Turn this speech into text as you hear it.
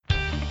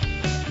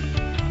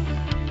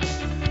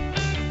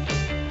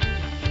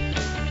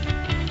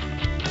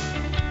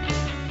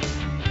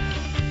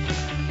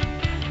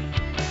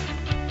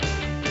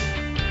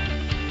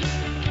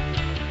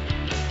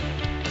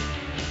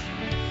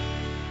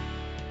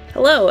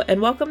Hello,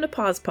 and welcome to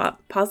Pause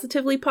Pop,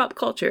 Positively Pop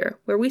Culture,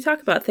 where we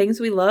talk about things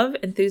we love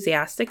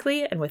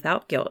enthusiastically and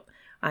without guilt.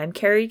 I'm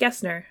Carrie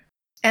Gessner.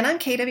 And I'm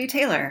KW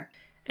Taylor.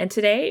 And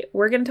today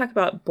we're going to talk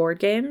about board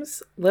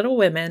games, Little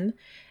Women,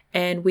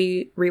 and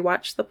we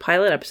rewatched the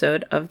pilot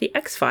episode of The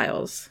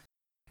X-Files.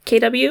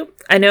 KW,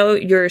 I know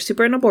you're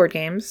super into board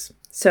games,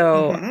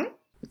 so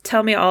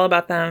tell me all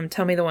about them.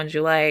 Tell me the ones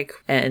you like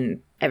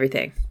and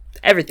everything.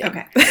 Everything.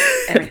 Okay.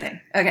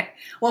 Everything. Okay.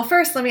 Well,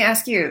 first, let me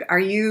ask you,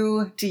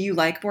 do you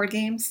like board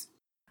games?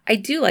 I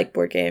do like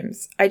board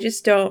games. I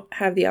just don't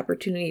have the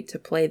opportunity to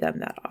play them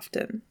that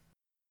often.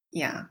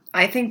 Yeah.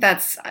 I think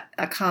that's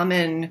a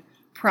common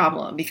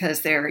problem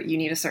because you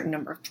need a certain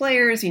number of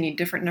players, you need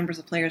different numbers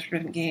of players for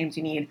different games,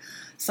 you need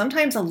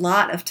sometimes a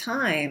lot of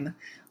time.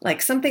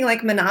 Like something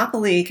like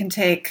Monopoly can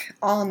take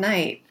all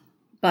night.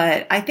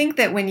 But I think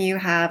that when you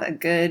have a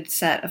good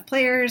set of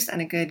players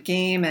and a good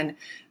game and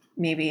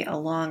maybe a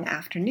long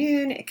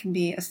afternoon, it can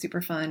be a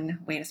super fun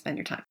way to spend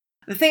your time.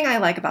 The thing I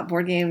like about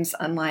board games,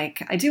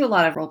 unlike, I do a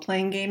lot of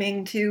role-playing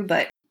gaming too,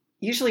 but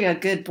usually a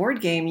good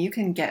board game, you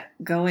can get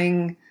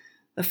going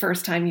the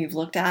first time you've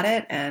looked at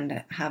it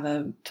and have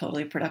a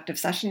totally productive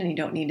session, and you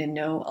don't need to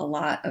know a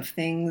lot of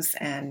things,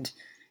 and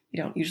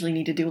you don't usually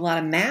need to do a lot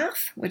of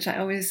math, which I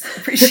always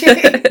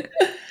appreciate.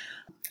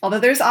 Although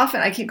there's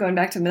often, I keep going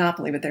back to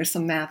Monopoly, but there's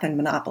some math in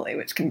Monopoly,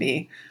 which can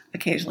be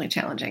occasionally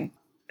challenging.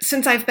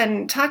 Since I've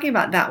been talking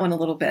about that one a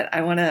little bit,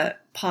 I want to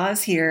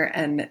pause here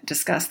and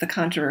discuss the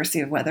controversy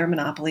of whether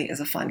Monopoly is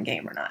a fun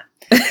game or not.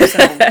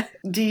 So,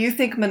 do you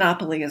think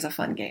Monopoly is a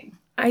fun game?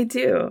 I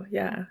do,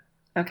 yeah.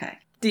 Okay.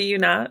 Do you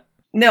not?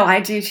 No, I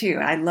do too.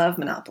 I love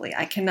Monopoly.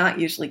 I cannot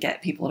usually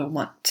get people to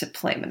want to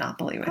play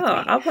Monopoly with me.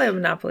 Oh, I'll play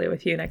Monopoly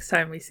with you next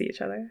time we see each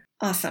other.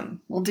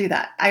 Awesome. We'll do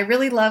that. I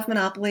really love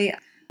Monopoly.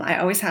 I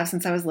always have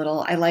since I was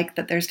little. I like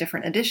that there's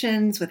different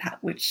editions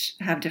which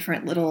have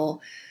different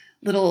little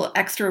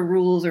extra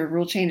rules or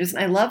rule changes.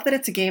 And I love that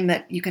it's a game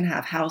that you can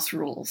have house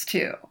rules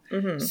too.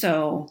 Mm-hmm.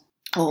 So,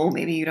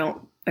 maybe you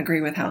don't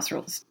agree with house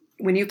rules.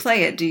 When you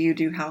play it, do you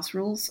do house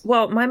rules?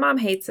 Well, my mom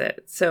hates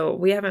it, so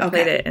we haven't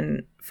played it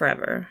in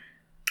forever.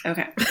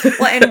 Okay.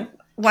 Well, and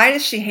why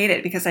does she hate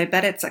it? Because I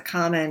bet it's a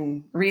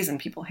common reason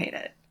people hate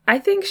it. I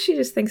think she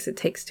just thinks it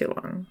takes too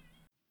long.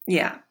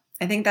 Yeah,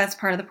 I think that's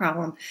part of the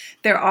problem.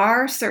 There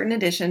are certain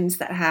editions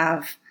that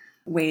have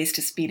ways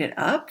to speed it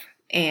up,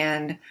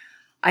 and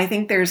I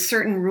think there's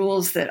certain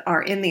rules that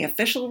are in the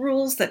official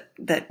rules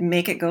that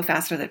make it go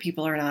faster that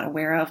people are not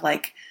aware of,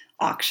 like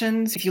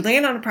auctions. If you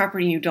land on a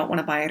property and you don't want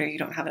to buy it or you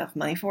don't have enough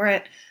money for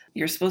it,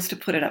 you're supposed to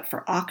put it up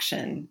for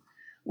auction,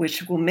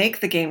 which will make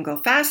the game go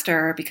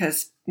faster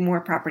because more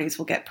properties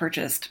will get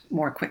purchased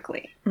more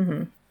quickly.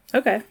 Mm-hmm.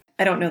 Okay.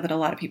 I don't know that a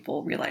lot of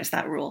people realize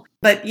that rule.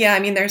 But yeah, I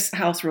mean, there's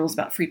house rules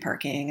about free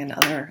parking and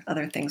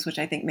other things, which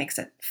I think makes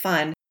it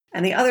fun.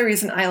 And the other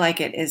reason I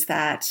like it is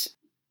that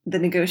the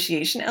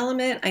negotiation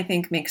element, I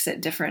think, makes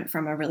it different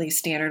from a really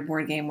standard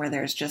board game where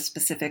there's just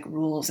specific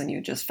rules and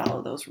you just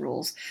follow those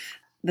rules.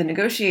 The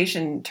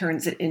negotiation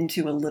turns it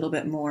into a little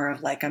bit more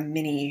of like a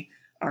mini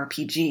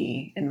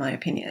RPG, in my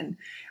opinion,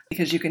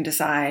 because you can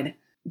decide,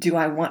 do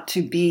I want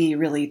to be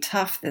really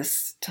tough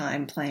this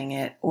time playing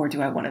it, or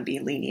do I want to be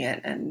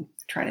lenient and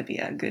try to be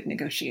a good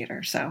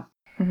negotiator? So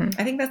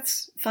I think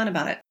that's fun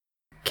about it.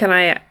 Can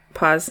I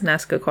pause and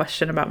ask a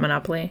question about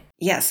Monopoly?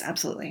 Yes,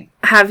 absolutely.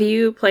 Have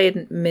you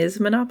played Ms.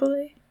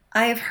 Monopoly?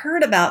 I have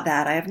heard about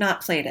that. I have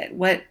not played it.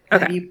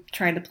 Have you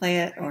tried to play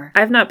it? Or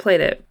I've not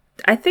played it.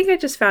 I think I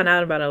just found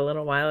out about it a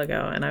little while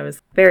ago, and I was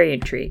very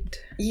intrigued.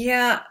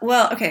 Yeah,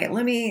 well, okay,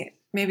 let me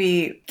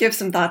maybe give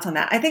some thoughts on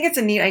that. I think it's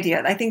a neat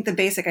idea. I think the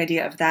basic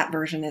idea of that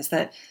version is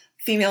that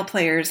female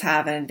players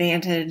have an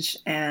advantage,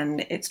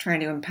 and it's trying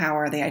to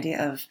empower the idea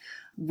of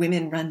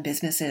women-run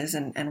businesses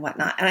and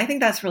whatnot. And I think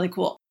that's really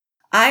cool.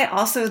 I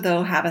also,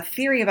 though, have a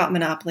theory about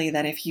Monopoly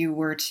that if you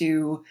were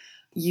to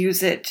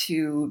use it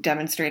to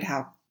demonstrate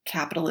how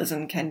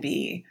capitalism can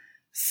be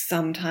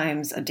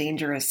sometimes a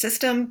dangerous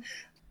system,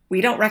 we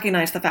don't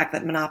recognize the fact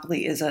that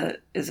Monopoly is a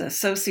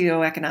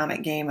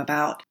socioeconomic game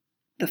about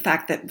the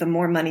fact that the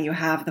more money you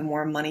have, the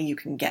more money you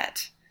can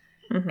get.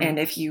 Mm-hmm. And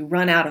if you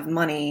run out of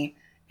money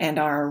and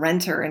are a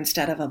renter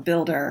instead of a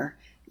builder,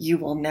 you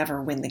will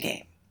never win the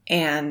game.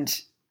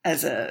 And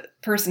as a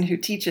person who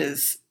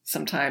teaches,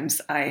 sometimes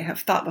I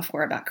have thought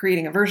before about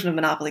creating a version of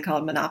Monopoly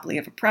called Monopoly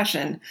of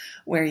Oppression,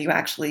 where you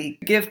actually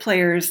give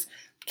players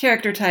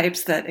character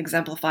types that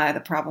exemplify the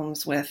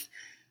problems with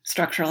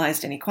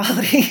structuralized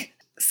inequality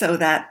so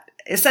that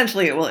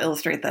essentially it will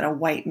illustrate that a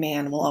white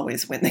man will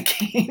always win the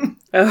game.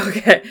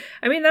 Okay.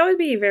 I mean, that would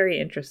be very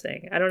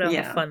interesting. I don't know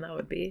how fun that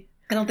would be.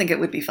 I don't think it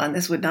would be fun.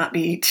 This would not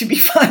be to be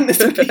fun. This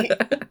would be...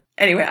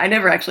 Anyway, I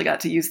never actually got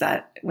to use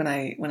that when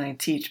I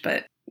teach,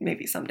 but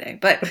maybe someday.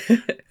 But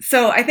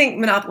so I think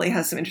Monopoly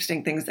has some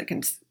interesting things that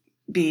can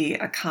be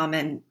a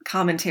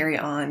commentary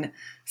on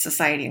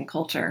society and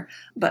culture.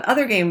 But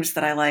other games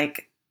that I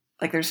like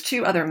there's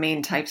two other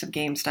main types of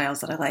game styles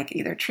that I like,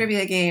 either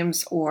trivia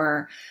games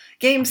or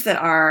games that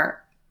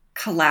are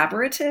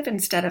collaborative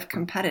instead of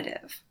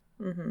competitive.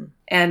 Mm-hmm.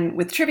 And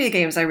with trivia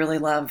games, I really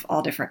love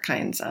all different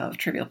kinds of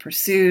Trivial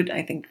Pursuit.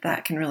 I think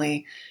that can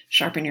really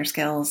sharpen your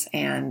skills,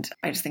 and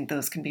I just think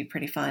those can be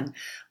pretty fun.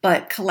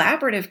 But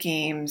collaborative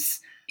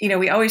games,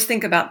 we always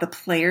think about the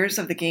players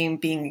of the game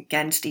being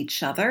against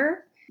each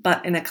other,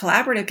 but in a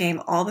collaborative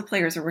game, all the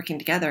players are working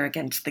together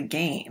against the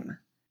game.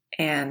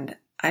 And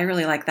I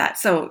really like that.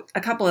 So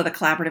a couple of the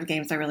collaborative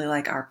games I really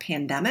like are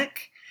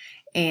Pandemic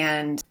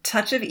and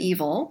Touch of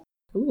Evil.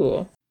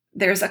 Ooh.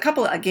 There's a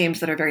couple of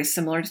games that are very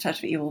similar to Touch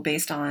of Evil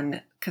based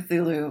on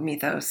Cthulhu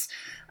mythos,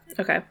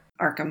 Okay.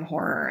 Arkham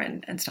Horror,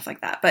 and stuff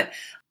like that. But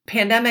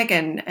Pandemic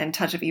and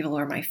Touch of Evil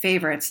are my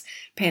favorites.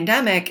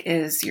 Pandemic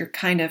is you're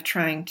kind of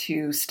trying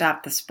to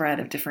stop the spread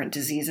of different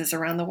diseases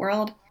around the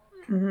world.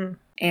 Mm-hmm.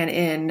 And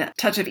in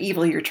Touch of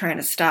Evil, you're trying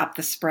to stop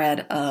the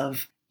spread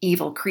of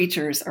evil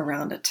creatures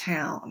around a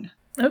town.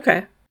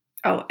 Okay.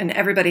 Oh, and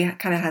everybody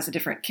kind of has a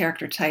different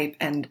character type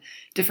and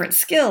different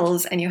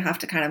skills, and you have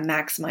to kind of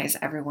maximize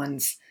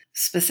everyone's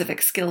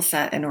specific skill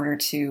set in order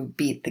to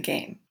beat the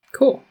game.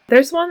 Cool.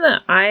 There's one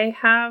that I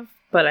have,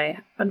 but I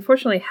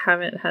unfortunately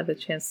haven't had the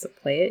chance to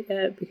play it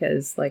yet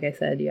because, like I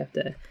said, you have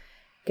to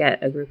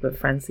get a group of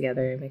friends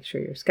together and make sure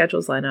your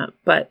schedules line up.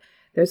 But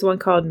there's one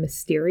called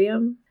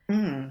Mysterium.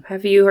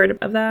 Have you heard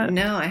of that?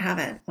 No, I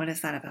haven't. What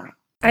is that about?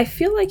 I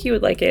feel like you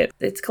would like it.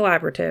 It's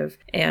collaborative,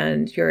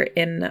 and you're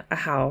in a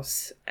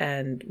house,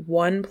 and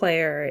one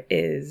player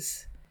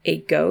is a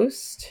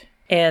ghost,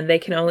 and they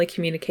can only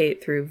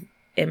communicate through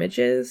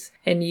images,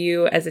 and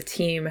you as a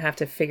team have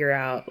to figure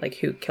out like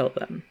who killed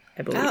them,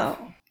 I believe.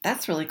 Oh,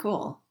 that's really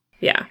cool.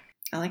 Yeah.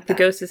 I like that.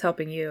 The ghost is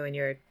helping you, and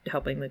you're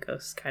helping the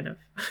ghost, kind of.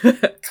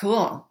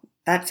 Cool.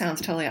 That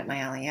sounds totally up my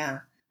alley.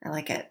 Yeah, I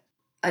like it.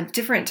 A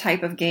different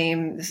type of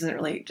game. This isn't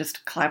really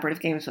just collaborative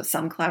games, but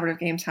some collaborative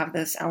games have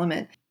this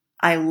element.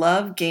 I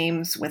love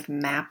games with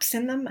maps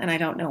in them, and I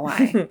don't know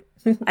why.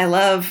 I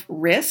love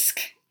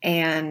Risk,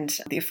 and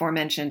the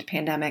aforementioned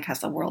Pandemic has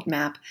the world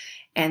map.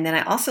 And then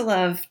I also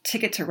love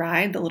Ticket to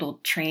Ride, the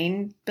little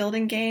train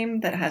building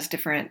game that has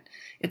different,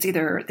 it's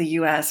either the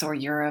US or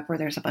Europe, where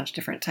there's a bunch of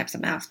different types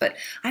of maps. But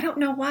I don't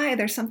know why.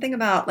 There's something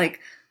about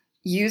like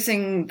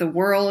using the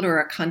world or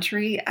a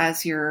country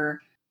as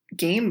your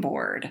game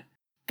board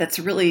that's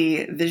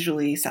really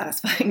visually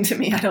satisfying to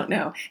me. I don't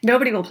know.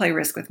 Nobody will play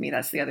Risk with me.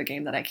 That's the other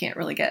game that I can't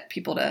really get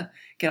people to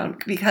get on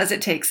because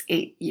it takes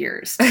 8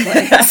 years to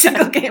play a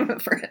single game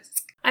of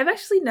Risk. I've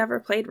actually never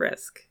played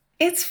Risk.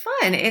 It's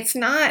fun. It's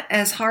not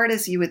as hard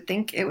as you would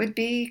think it would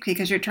be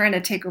because you're trying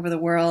to take over the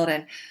world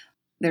and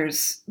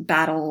there's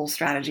battle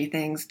strategy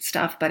things,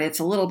 stuff, but it's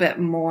a little bit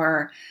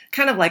more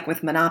kind of like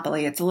with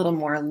Monopoly. It's a little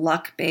more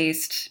luck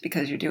based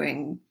because you're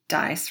doing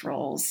dice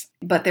rolls,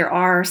 but there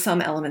are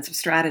some elements of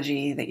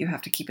strategy that you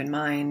have to keep in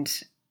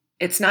mind.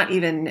 It's not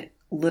even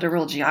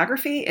literal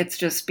geography. It's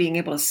just being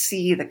able to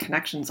see the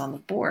connections on the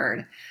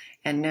board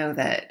and know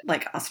that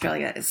like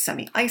Australia is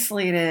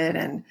semi-isolated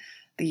and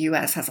the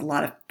US has a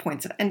lot of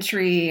points of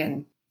entry.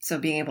 And so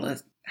being able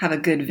to have a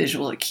good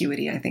visual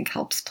acuity, I think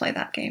helps play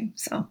that game.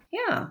 So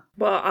yeah.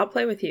 Well, I'll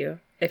play with you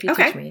if you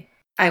teach me.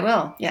 I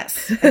will.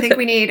 Yes. I think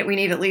we need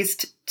at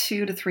least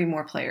 2 to 3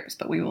 more players,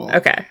 but we will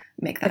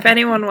make that if happen.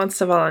 anyone wants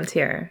to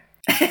volunteer,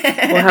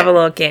 we'll have a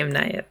little game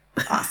night.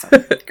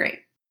 Awesome.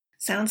 Great.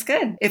 Sounds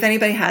good. If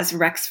anybody has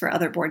recs for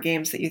other board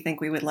games that you think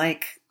we would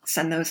like,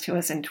 send those to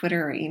us in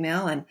Twitter or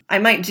email. And I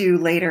might do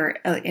later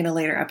in a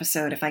later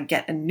episode, if I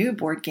get a new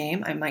board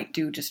game, I might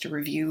do just a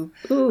review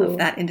of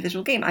that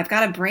individual game. I've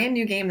got a brand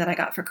new game that I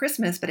got for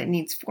Christmas, but it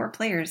needs 4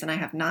 players, and I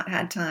have not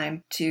had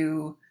time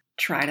to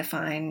try to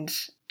find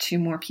 2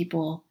 more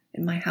people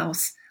in my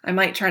house. I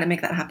might try to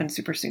make that happen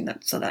super soon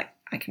so that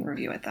I can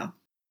review it, though.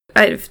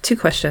 I have 2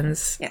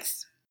 questions.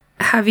 Yes.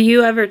 Have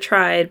you ever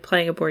tried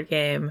playing a board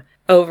game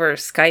over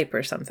Skype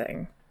or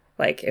something?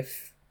 Like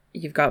if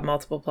you've got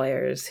multiple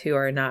players who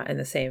are not in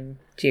the same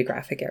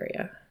geographic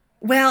area?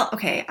 Well,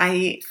 okay.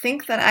 I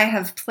think that I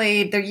have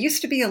played, there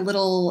used to be a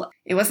little,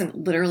 it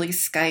wasn't literally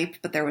Skype,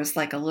 but there was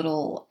like a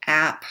little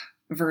app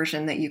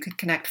version that you could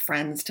connect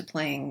friends to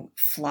playing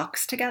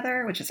Flux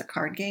together, which is a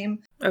card game.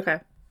 Okay.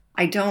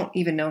 I don't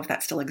even know if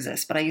that still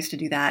exists, but I used to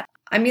do that.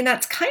 I mean,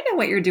 that's kind of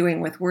what you're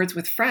doing with Words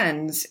with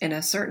Friends in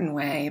a certain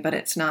way, but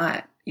it's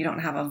not, you don't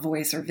have a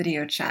voice or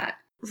video chat.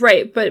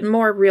 Right, but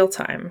more real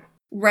time.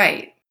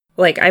 Right.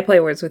 Like, I play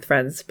Words with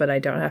Friends, but I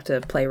don't have to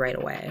play right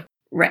away.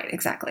 Right,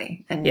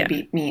 exactly. And you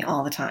beat me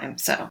all the time,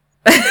 so.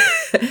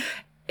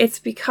 It's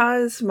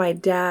because my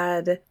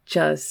dad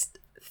just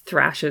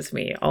thrashes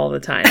me all the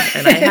time.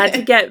 And I had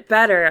to get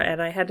better,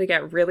 and I had to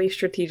get really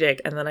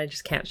strategic, and then I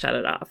just can't shut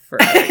it off for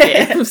other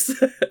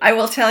games. I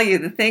will tell you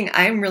the thing,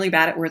 I'm really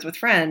bad at Words with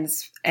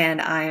Friends,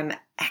 and I am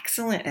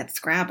excellent at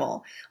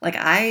Scrabble. Like,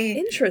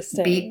 I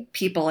beat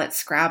people at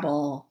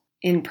Scrabble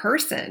in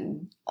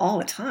person all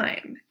the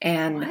time.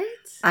 And what?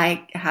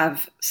 I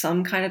have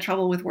some kind of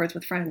trouble with Words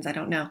with Friends. I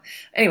don't know.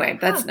 Anyway,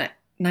 that's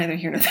neither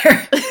here nor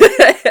there.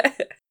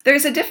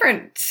 There's a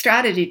different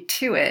strategy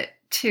to it,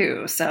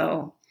 too.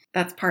 So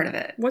that's part of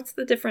it. What's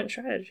the different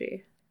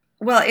strategy?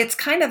 Well, it's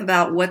kind of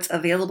about what's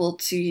available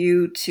to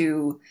you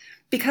to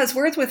Because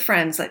Words with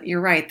Friends, that you're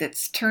right,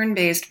 that's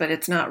turn-based, but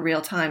it's not real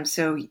time.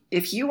 So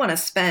if you want to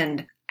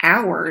spend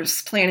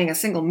hours planning a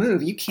single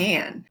move, you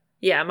can.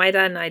 Yeah, my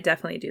dad and I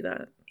definitely do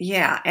that.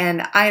 Yeah,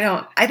 and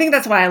I think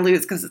that's why I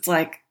lose, because it's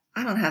like,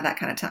 I don't have that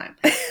kind of time.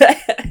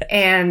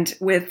 And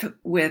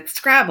with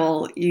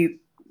Scrabble,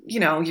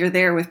 you're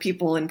there with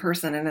people in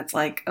person, and it's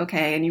like,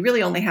 okay, and you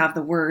really only have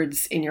the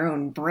words in your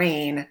own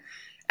brain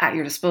at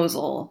your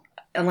disposal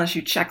unless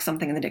you check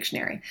something in the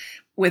dictionary.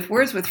 With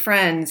Words with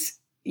Friends,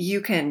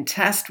 you can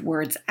test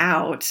words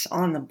out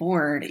on the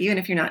board, even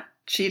if you're not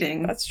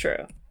cheating. That's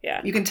true.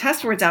 Yeah. You can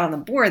test words out on the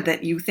board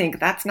that you think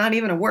that's not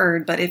even a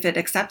word, but if it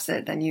accepts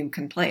it, then you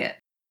can play it.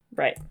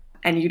 Right.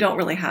 And you don't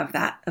really have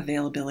that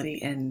availability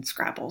in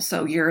Scrabble.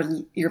 So your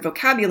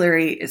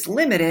vocabulary is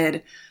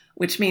limited,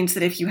 which means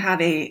that if you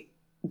have a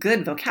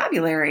good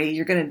vocabulary,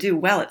 you're going to do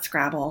well at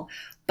Scrabble.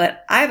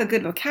 But I have a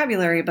good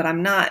vocabulary, but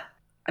I'm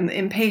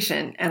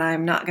impatient, and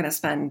I'm not going to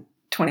spend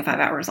 25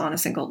 hours on a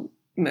single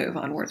move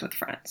on Words with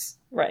Friends.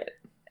 Right.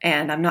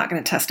 And I'm not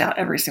going to test out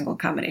every single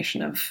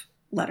combination of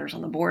letters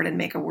on the board and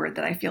make a word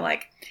that I feel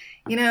like,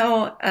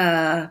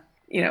 whatever,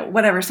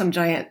 some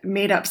giant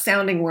made up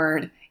sounding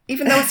word,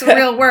 even though it's a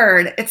real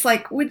word. It's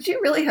like, would you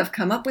really have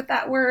come up with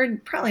that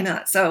word? Probably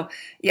not. So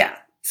yeah.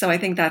 So I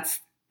think that's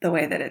the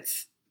way that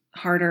it's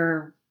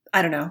harder.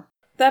 I don't know.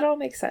 That all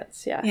makes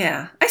sense. Yeah.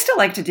 Yeah. I still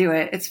like to do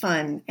it. It's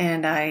fun.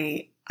 And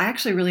I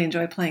actually really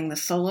enjoy playing the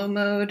solo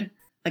mode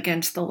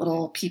against the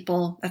little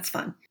people. That's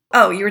fun.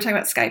 Oh, you were talking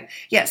about Skype.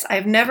 Yes,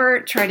 I've never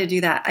tried to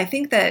do that. I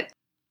think that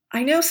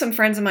I know some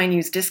friends of mine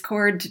use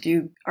Discord to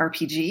do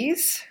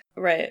RPGs.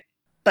 Right.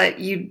 But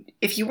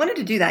if you wanted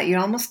to do that, you'd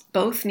almost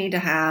both need to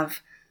have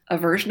a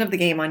version of the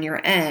game on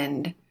your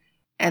end.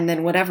 And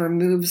then whatever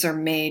moves are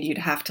made, you'd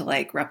have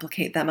to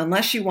replicate them,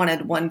 unless you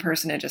wanted one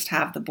person to just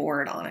have the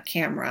board on a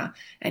camera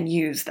and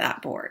use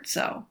that board.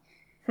 So,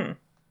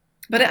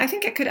 But I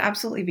think it could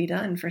absolutely be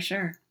done for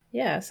sure.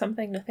 Yeah,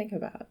 something to think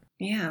about.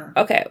 Yeah.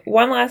 Okay,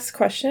 one last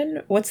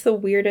question. What's the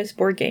weirdest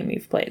board game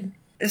you've played?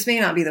 This may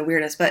not be the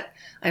weirdest, but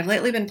I've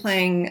lately been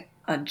playing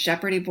a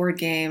Jeopardy board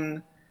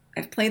game.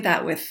 I've played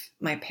that with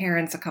my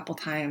parents a couple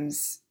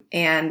times,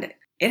 and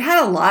it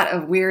had a lot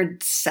of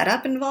weird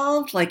setup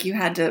involved. Like, you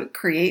had to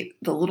create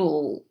the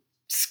little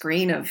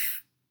screen of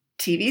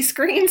TV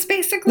screens,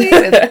 basically.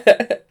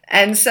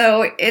 And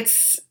so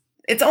it's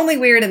only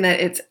weird in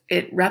that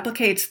it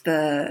replicates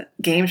the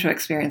game show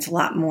experience a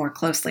lot more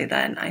closely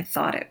than I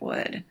thought it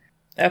would.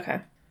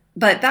 Okay.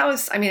 But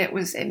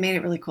it made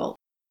it really cool.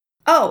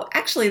 Oh,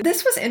 actually,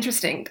 this was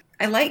interesting.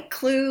 I like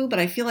Clue, but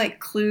I feel like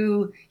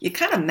Clue, you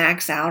kind of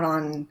max out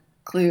on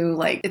Clue.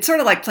 It's sort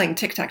of like playing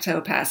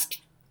tic-tac-toe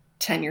past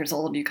 10 years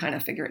old. You kind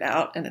of figure it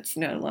out, and it's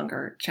no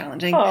longer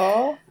challenging.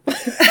 Oh,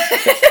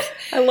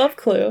 I love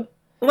Clue.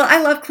 Well,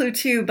 I love Clue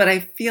too, but I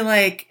feel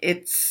like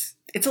it's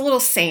a little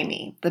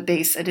samey, the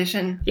base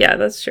edition. Yeah,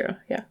 that's true.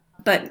 Yeah.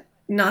 But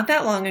not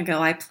that long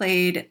ago, I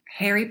played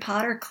Harry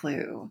Potter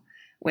Clue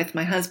with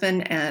my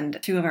husband and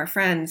two of our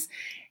friends.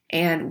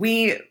 And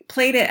we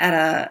played it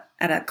at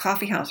a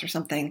coffee house or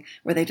something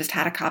where they just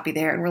had a copy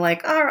there. And we're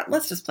like, all right,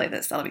 let's just play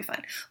this. That'll be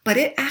fun. But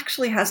it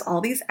actually has all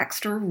these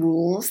extra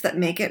rules that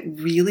make it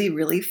really,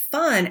 really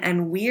fun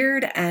and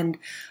weird and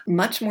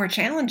much more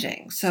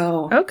challenging.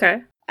 So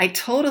okay. I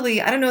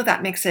don't know if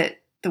that makes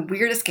it the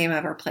weirdest game I've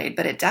ever played,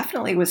 but it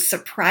definitely was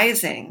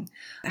surprising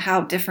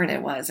how different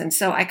it was. And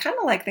so I kind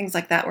of like things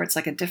like that where it's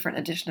like a different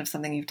edition of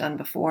something you've done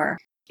before.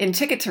 In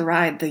Ticket to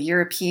Ride, the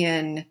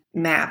European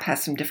map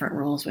has some different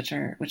rules, which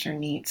are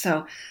neat.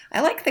 So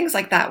I like things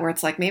like that, where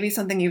it's like maybe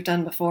something you've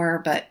done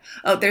before. But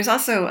there's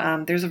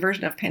also there's a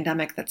version of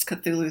Pandemic that's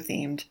Cthulhu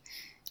themed,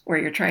 where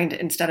you're trying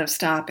to, instead of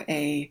stop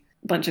a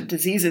bunch of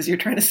diseases, you're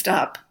trying to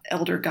stop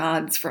elder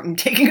gods from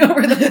taking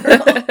over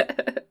the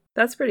world.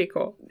 That's pretty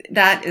cool.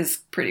 That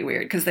is pretty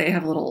weird because they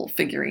have little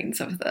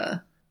figurines of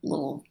the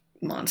little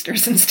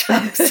monsters and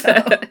stuff. So.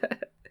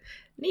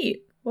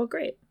 Neat. Well,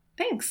 great.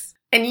 Thanks.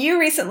 And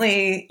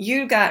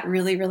you got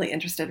really, really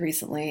interested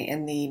recently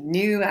in the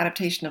new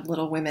adaptation of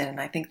Little Women. And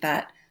I think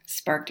that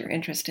sparked your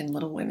interest in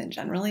Little Women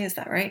generally. Is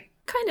that right?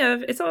 Kind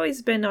of. It's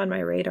always been on my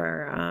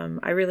radar.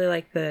 I really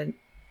like the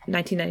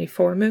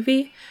 1994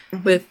 movie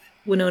with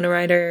Winona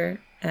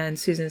Ryder and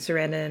Susan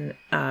Sarandon,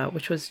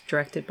 which was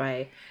directed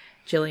by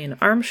Gillian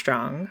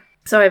Armstrong.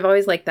 So I've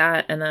always liked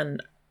that. And then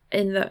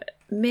in the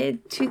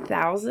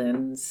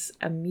mid-2000s,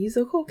 a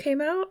musical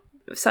came out.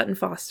 Sutton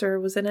Foster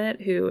was in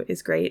it, who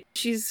is great.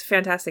 She's a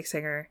fantastic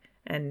singer,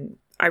 and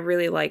I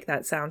really like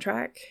that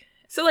soundtrack.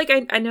 So,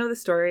 I know the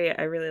story,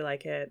 I really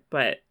like it,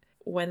 but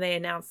when they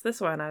announced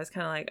this one, I was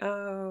kind of like,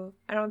 oh,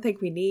 I don't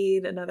think we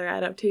need another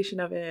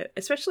adaptation of it,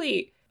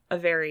 especially a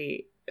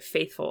very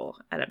faithful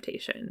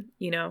adaptation,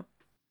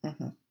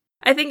 Mm-hmm.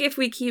 I think if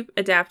we keep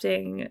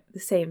adapting the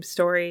same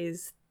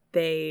stories,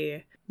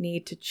 they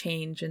need to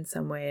change in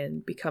some way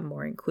and become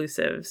more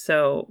inclusive.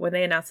 So when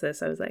they announced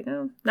this, I was like,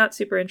 oh, not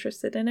super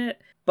interested in it.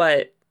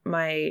 But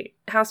my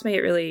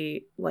housemate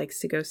really likes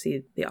to go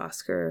see the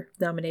Oscar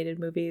nominated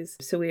movies.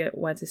 So we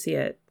went to see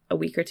it a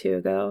week or two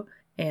ago.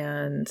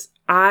 And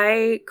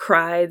I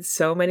cried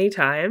so many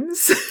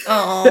times.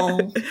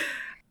 Oh.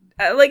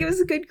 Like, it was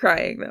a good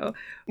crying, though.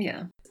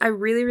 Yeah. I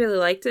really, really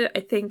liked it. I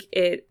think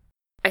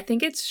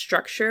it's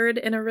structured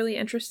in a really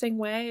interesting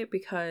way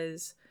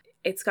because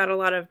it's got a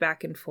lot of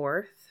back and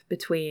forth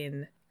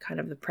between kind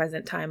of the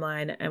present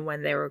timeline and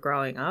when they were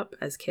growing up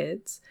as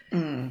kids.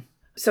 Mm.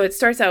 So it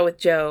starts out with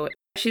Jo.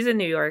 She's in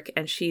New York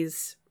and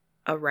she's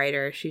a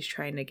writer. She's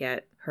trying to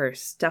get her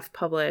stuff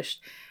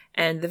published.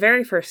 And the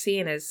very first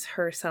scene is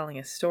her selling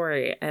a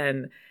story.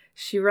 And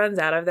she runs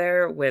out of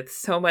there with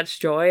so much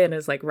joy and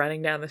is like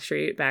running down the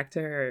street back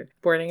to her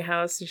boarding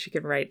house so she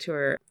can write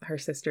to her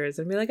sisters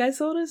and be like, I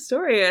sold a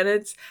story. And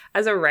it's,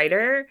 as a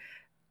writer,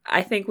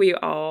 I think we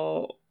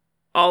all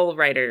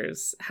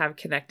writers have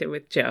connected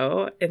with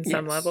Jo in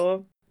some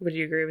level. Would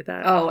you agree with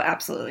that? Oh,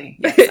 absolutely.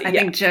 Yes. I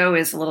think Jo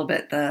is a little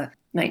bit the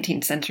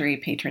 19th century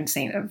patron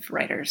saint of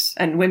writers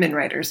and women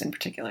writers in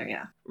particular.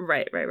 Yeah.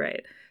 Right.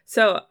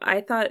 So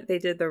I thought they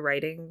did the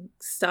writing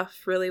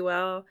stuff really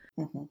well.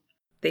 Mm-hmm.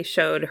 They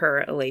showed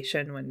her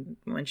elation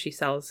when she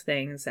sells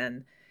things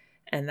and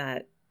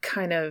that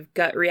kind of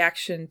gut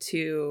reaction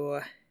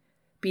to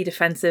be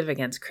defensive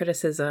against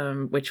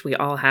criticism, which we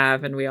all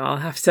have and we all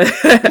have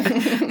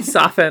to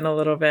soften a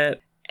little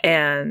bit.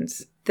 And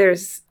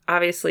there's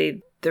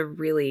obviously the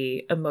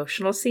really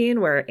emotional scene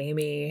where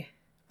Amy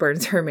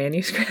burns her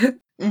manuscript.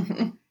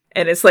 Mm-hmm.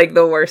 And it's like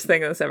the worst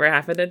thing that's ever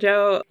happened to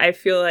Jo. I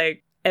feel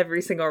like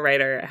every single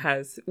writer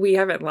we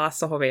haven't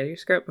lost a whole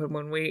manuscript, but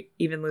when we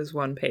even lose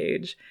one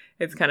page,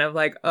 it's kind of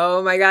like,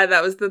 oh my God,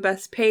 that was the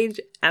best page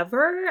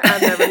ever.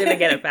 I'm never going to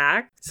get it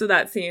back. So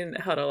that scene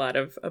held a lot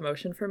of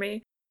emotion for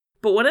me.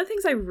 But one of the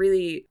things I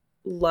really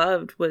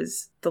loved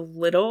was the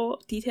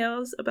little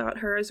details about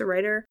her as a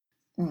writer.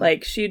 Mm.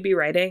 Like she'd be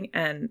writing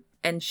and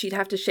she'd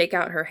have to shake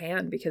out her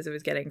hand because it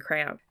was getting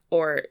cramped.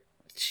 Or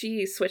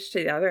she switched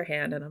to the other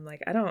hand and I'm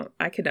like,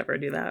 I could never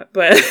do that.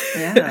 But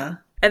yeah.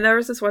 And there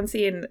was this one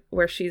scene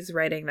where she's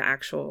writing the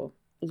actual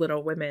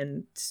Little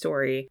Women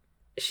story.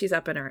 She's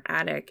up in her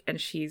attic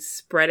and she's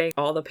spreading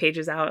all the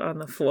pages out on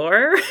the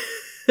floor.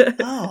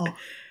 Oh.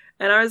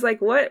 And I was like,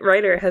 what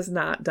writer has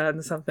not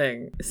done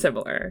something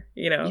similar,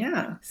 you know?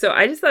 Yeah. So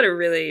I just thought it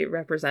really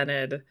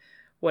represented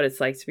what it's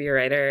like to be a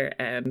writer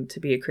and to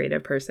be a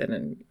creative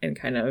person and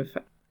kind of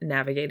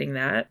navigating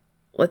that.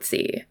 Let's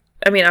see.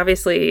 I mean,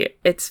 obviously,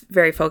 it's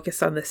very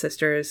focused on the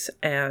sisters,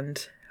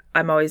 and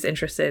I'm always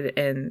interested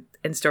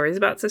in stories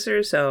about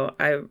sisters, so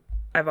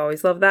I've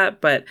always loved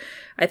that. But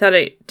I thought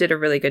it did a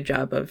really good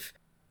job of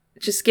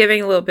just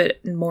giving a little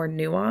bit more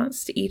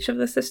nuance to each of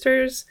the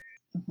sisters.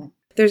 Mm-hmm.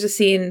 There's a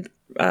scene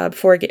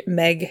before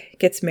Meg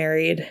gets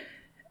married,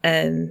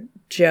 and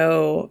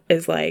Jo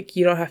is like,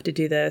 "You don't have to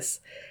do this.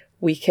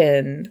 We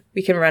can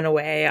run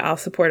away. I'll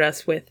support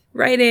us with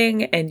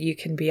writing, and you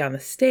can be on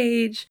the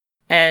stage."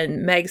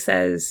 And Meg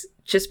says,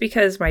 "Just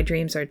because my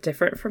dreams are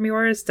different from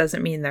yours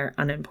doesn't mean they're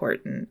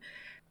unimportant."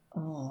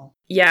 Oh.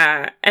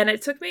 Yeah. And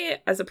it took me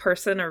as a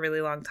person a really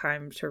long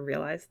time to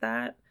realize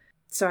that.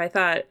 So I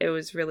thought it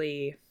was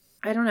really,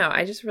 I don't know,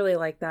 I just really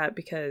like that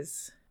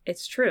because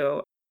it's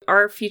true.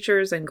 Our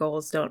futures and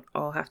goals don't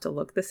all have to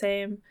look the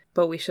same,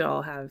 but we should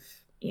all have,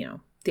 you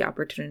know, the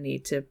opportunity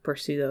to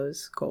pursue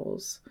those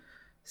goals.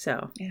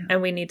 So, yeah.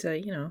 And we need to,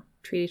 you know,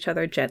 treat each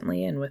other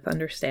gently and with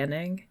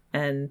understanding.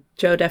 And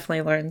Jo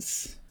definitely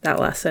learns that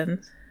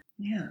lesson.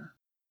 Yeah.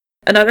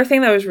 Another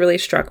thing that I was really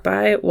struck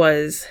by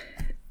was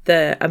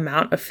the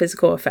amount of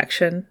physical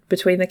affection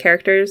between the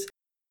characters.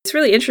 It's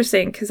really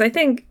interesting because I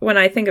think when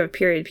I think of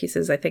period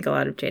pieces, I think a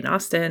lot of Jane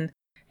Austen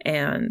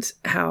and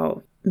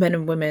how men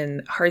and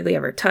women hardly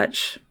ever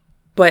touch.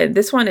 But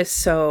this one is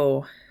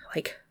so,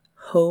 like,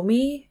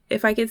 homey,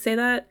 if I could say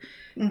that.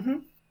 Mm-hmm.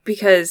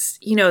 Because,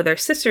 you know, they're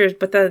sisters,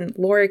 but then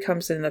Laurie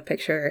comes in the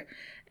picture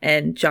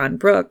and John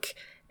Brooke,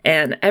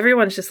 and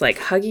everyone's just, like,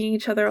 hugging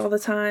each other all the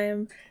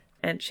time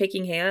and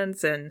shaking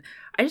hands. And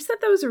I just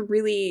thought that was a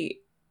really...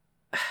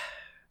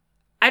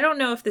 I don't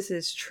know if this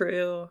is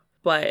true,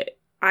 but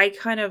I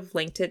kind of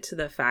linked it to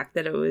the fact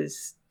that it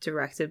was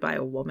directed by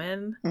a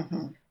woman.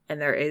 Mm-hmm.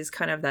 And there is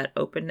kind of that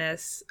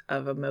openness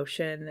of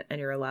emotion, and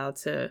you're allowed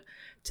to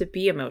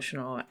be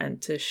emotional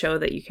and to show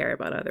that you care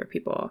about other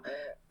people.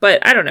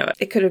 But I don't know.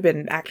 It could have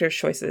been actors'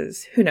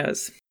 choices. Who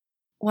knows?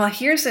 Well,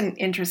 here's an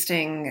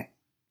interesting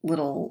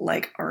little,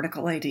 like,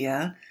 article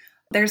idea.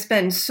 There's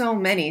been so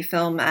many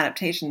film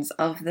adaptations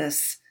of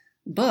this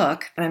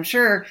book, and I'm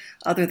sure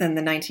other than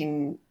the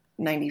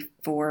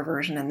 1994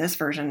 version and this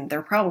version,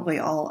 they're probably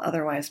all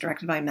otherwise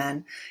directed by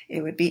men.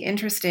 It would be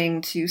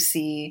interesting to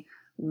see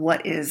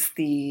what is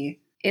the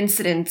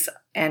incidence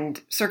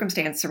and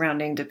circumstance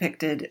surrounding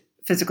depicted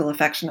physical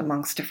affection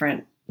amongst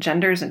different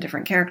genders and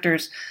different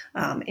characters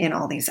in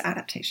all these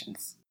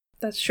adaptations.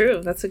 That's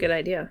true. That's a good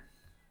idea.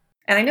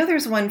 And I know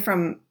there's one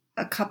from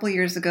a couple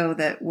years ago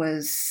that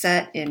was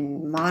set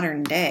in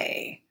modern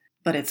day,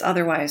 but it's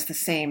otherwise the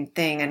same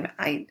thing. And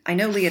I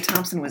know Leah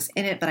Thompson was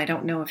in it, but I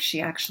don't know if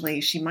she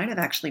might have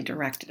actually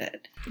directed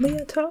it.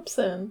 Leah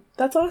Thompson.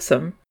 That's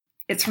awesome.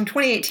 It's from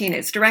 2018.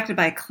 It's directed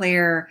by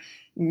Claire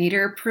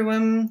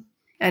Niederpruem.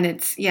 And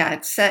it's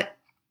set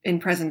in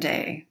present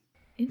day.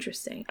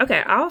 Interesting.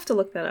 Okay, I'll have to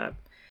look that up.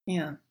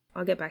 Yeah.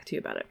 I'll get back to you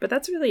about it. But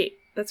that's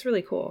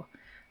really cool.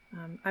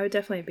 I would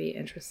definitely be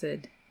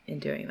interested in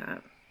doing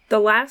that. The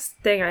last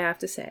thing I have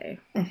to say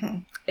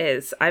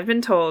is I've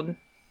been told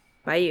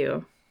by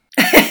you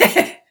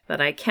that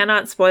I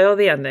cannot spoil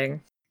the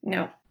ending.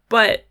 No.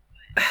 But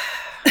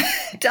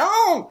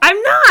don't.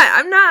 I'm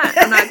not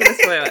going to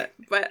spoil it.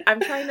 But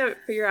I'm trying to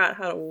figure out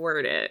how to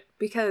word it,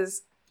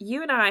 because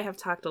you and I have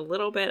talked a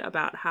little bit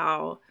about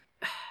how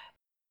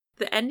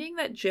the ending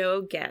that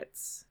Joe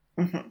gets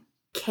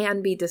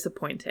can be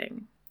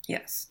disappointing.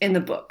 Yes. In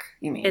the book,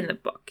 you mean? In the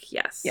book,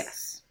 yes.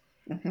 Yes.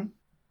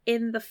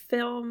 In the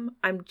film,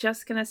 I'm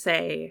just going to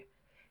say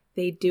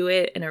they do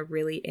it in a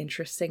really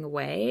interesting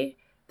way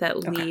that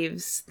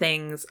leaves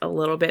things a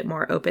little bit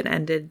more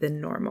open-ended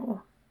than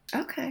normal.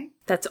 Okay.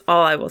 That's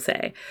all I will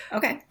say.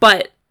 Okay.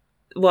 But,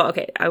 well,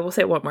 okay, I will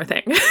say one more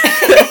thing.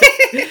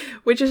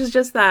 Which is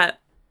just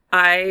that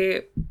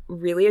I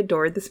really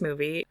adored this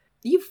movie.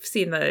 You've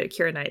seen the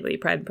Keira Knightley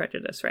Pride and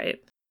Prejudice,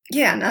 right?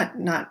 Yeah,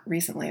 not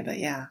recently, but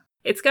yeah.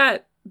 It's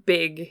got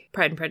big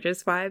Pride and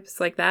Prejudice vibes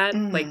like that.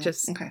 Like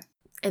just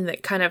in the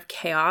kind of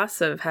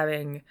chaos of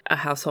having a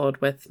household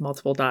with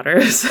multiple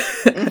daughters.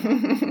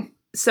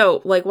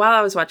 So, like, while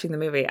I was watching the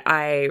movie,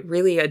 I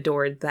really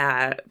adored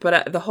that.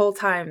 But the whole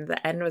time,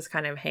 the end was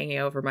kind of hanging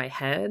over my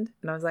head.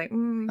 And I was like, you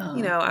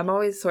know, I'm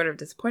always sort of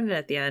disappointed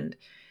at the end.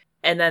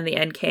 And then the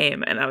end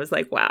came, and I was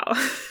like, wow.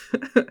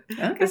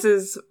 This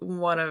is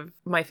one of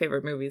my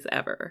favorite movies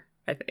ever,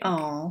 I think.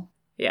 Oh.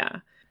 Yeah.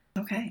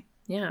 Okay.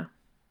 Yeah.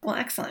 Well,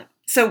 excellent.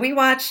 So we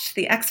watched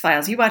The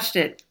X-Files. You watched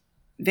it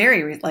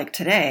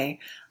today.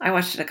 I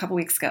watched it a couple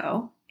weeks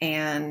ago,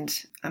 and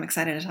I'm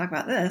excited to talk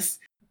about this.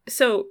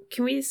 So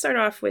can we start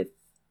off with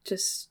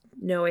just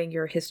knowing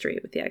your history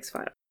with The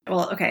X-Files?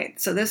 Well, okay.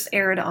 So this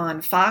aired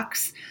on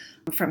Fox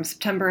from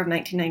September of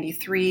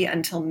 1993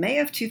 until May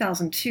of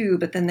 2002,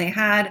 but then they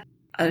had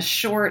a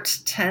short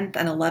 10th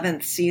and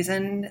 11th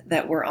season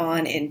that were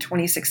on in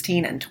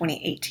 2016 and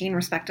 2018,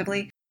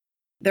 respectively.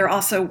 There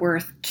also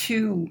were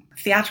 2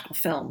 theatrical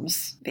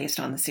films based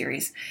on the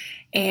series.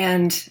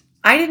 And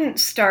I didn't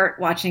start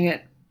watching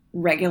it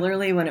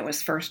regularly when it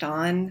was first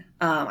on.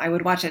 I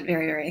would watch it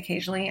very, very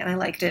occasionally, and I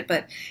liked it,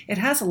 but it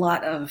has a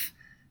lot of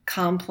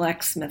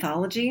complex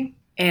mythology.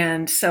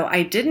 And so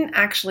I didn't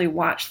actually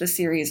watch the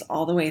series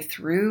all the way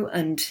through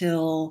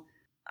until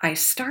I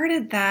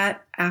started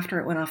that after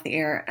it went off the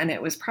air, and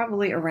it was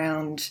probably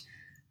around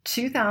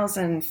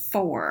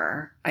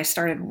 2004. I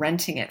started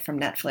renting it from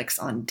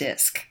Netflix on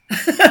disc.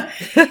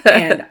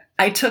 And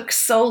I took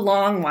so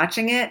long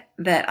watching it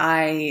that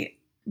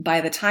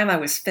by the time I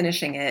was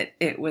finishing it,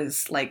 it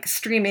was like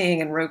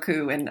streaming and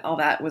Roku and all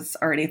that was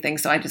already a thing.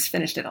 So I just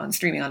finished it on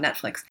streaming on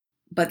Netflix.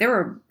 But there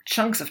were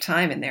chunks of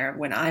time in there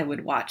when I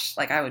would watch,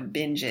 like I would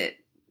binge it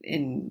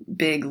in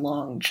big,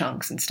 long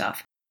chunks and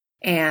stuff.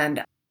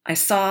 And I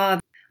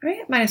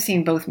might have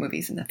seen both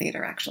movies in the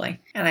theater, actually.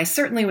 And I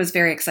certainly was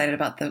very excited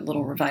about the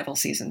little revival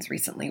seasons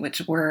recently,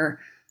 which were,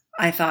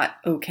 I thought,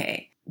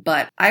 okay.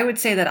 But I would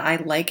say that I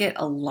like it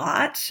a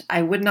lot.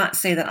 I would not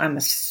say that I'm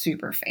a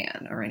super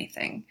fan or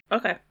anything.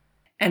 Okay.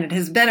 And it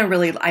has been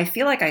I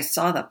feel like I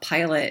saw the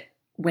pilot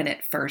when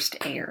it first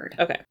aired.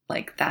 Okay.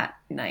 Like that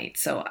night.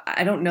 So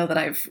I don't know that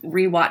I've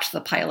rewatched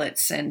the pilot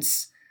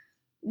since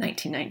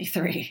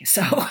 1993.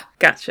 So.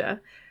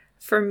 Gotcha.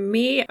 For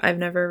me, I've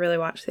never really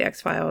watched The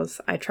X-Files.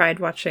 I tried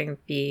watching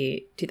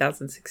the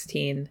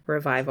 2016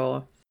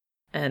 revival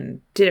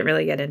and didn't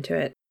really get into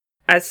it.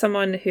 As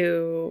someone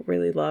who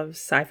really loves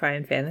sci-fi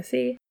and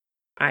fantasy,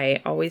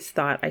 I always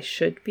thought I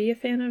should be a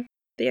fan of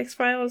The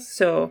X-Files.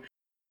 So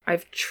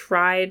I've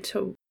tried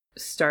to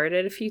start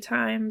it a few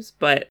times,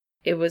 but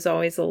it was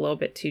always a little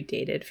bit too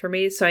dated for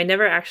me. So I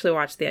never actually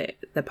watched the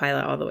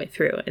pilot all the way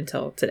through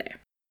until today.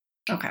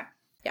 Okay.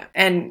 Yeah.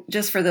 And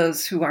just for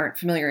those who aren't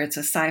familiar, it's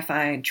a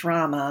sci-fi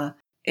drama.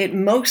 It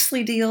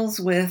mostly deals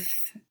with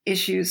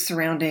issues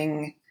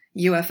surrounding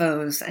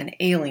UFOs and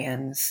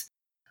aliens.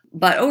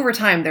 But over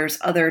time, there's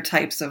other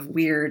types of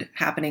weird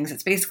happenings.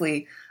 It's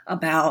basically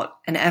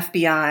about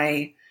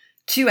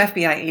two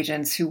FBI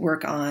agents who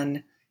work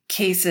on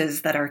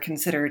cases that are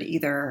considered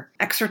either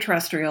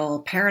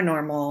extraterrestrial,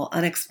 paranormal,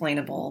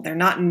 unexplainable. They're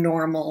not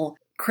normal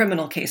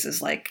criminal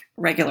cases like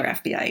regular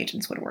FBI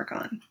agents would work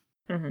on.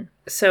 Mm-hmm.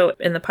 So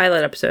in the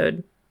pilot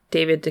episode,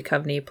 David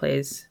Duchovny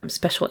plays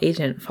Special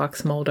Agent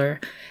Fox Mulder,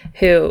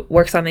 who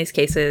works on these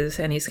cases,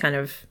 and he's kind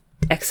of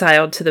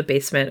exiled to the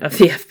basement of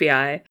the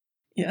FBI.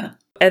 Yeah.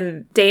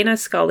 And Dana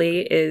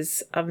Scully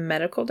is a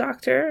medical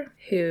doctor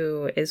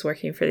who is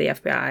working for the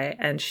FBI,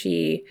 and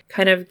she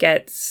kind of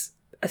gets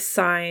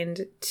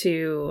assigned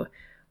to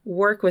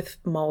work with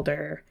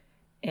Mulder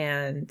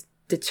and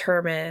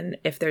determine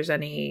if there's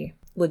any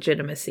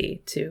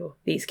legitimacy to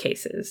these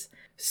cases.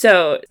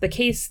 So the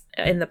case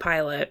in the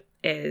pilot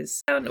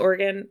is in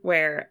Oregon,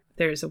 where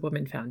there's a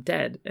woman found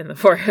dead in the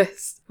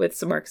forest with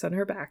some marks on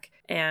her back.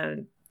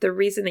 And the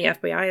reason the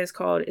FBI is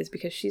called is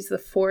because she's the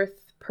 4th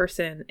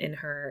person in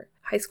her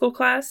high school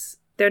class.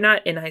 They're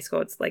not in high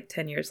school, it's like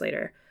 10 years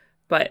later.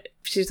 but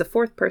she's the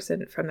fourth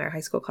person from their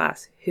high school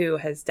class who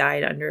has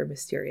died under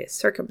mysterious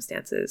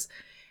circumstances.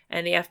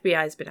 And the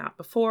FBI has been out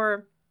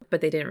before,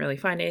 but they didn't really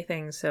find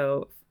anything.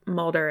 So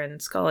Mulder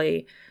and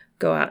Scully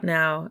go out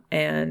now,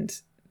 and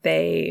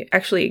they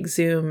actually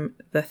exhume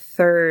the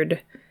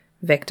third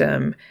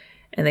victim,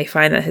 and they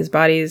find that his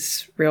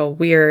body's real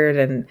weird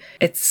and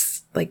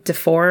it's like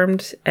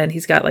deformed, and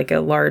he's got like a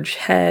large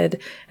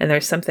head, and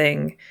there's some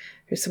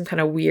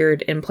kind of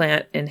weird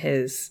implant in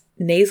his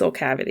nasal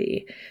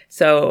cavity.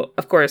 So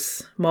of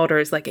course Mulder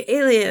is like,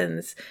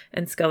 aliens,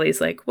 and Scully's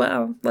like,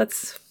 well,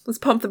 let's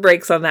pump the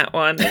brakes on that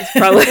one. It's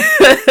probably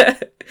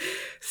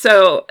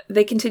So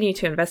they continue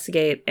to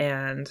investigate,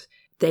 and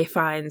they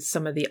find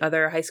some of the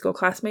other high school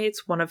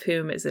classmates, one of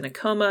whom is in a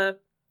coma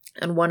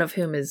and one of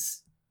whom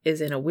is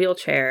in a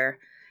wheelchair.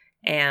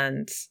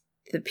 And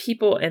the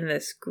people in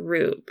this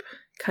group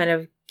kind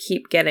of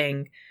keep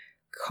getting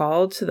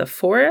called to the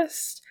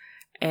forest,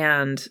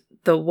 and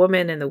the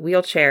woman in the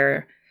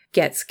wheelchair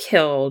gets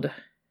killed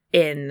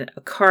in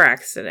a car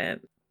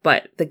accident.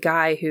 But the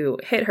guy who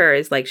hit her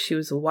is like, she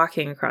was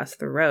walking across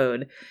the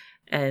road,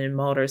 and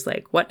Mulder's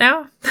like, what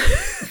now?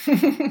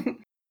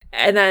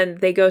 And then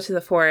they go to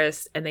the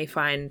forest and they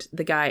find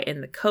the guy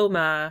in the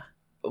coma.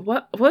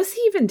 What was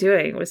he even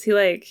doing? Was he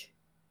like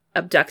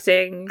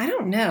abducting? I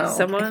don't know.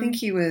 Someone? I think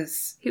he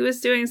was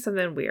doing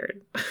something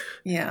weird.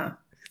 Yeah.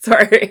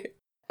 Sorry.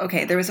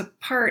 Okay, there was a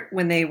part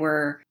when they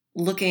were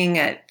looking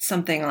at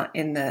something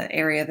in the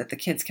area that the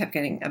kids kept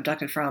getting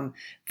abducted from.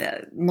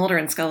 Mulder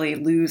and Scully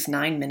lose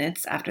 9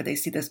 minutes after they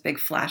see this big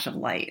flash of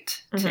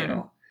light,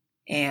 too.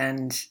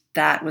 And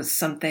that was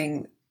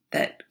something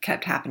that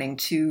kept happening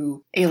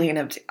to alien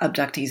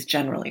abductees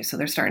generally. So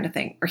they're starting to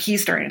think, or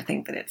he's starting to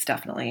think, that it's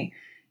definitely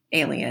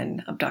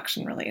alien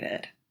abduction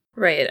related.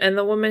 Right. And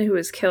the woman who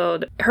was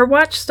killed, her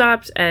watch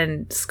stopped,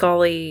 and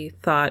Scully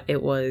thought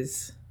it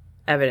was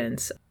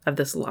evidence of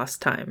this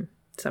lost time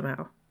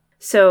somehow.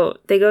 So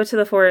they go to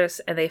the forest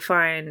and they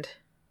find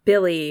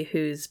Billy,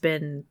 who's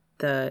been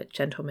the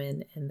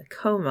gentleman in the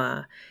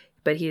coma,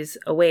 but he's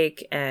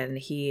awake and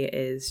he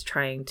is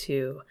trying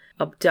to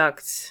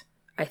abduct,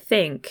 I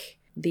think,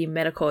 the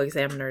medical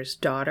examiner's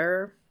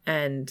daughter,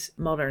 and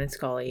Mulder and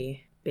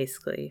Scully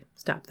basically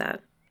stop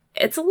that.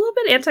 It's a little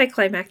bit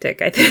anticlimactic,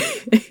 I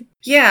think.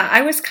 Yeah,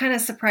 I was kind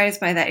of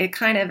surprised by that. It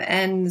kind of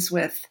ends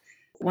with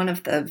one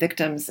of the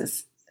victims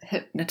is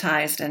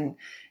hypnotized and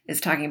is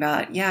talking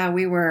about, yeah,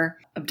 we were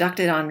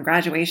abducted on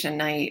graduation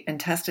night and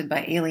tested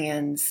by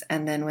aliens,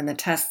 and then when the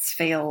tests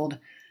failed,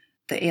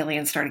 the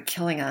aliens started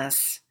killing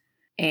us.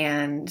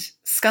 And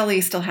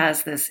Scully still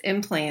has this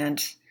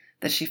implant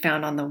that she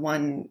found on the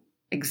one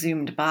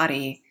exhumed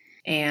body,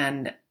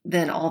 and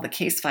then all the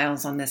case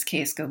files on this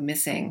case go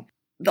missing.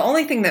 The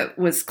only thing that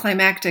was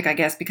climactic, I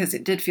guess, because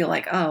it did feel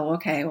like, oh,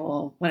 okay,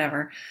 well,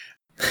 whatever.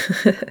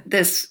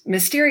 This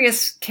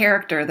mysterious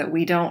character that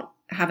we don't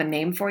have a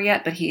name for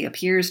yet, but he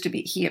appears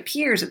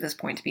at this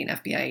point to be an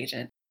FBI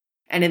agent.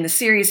 And in the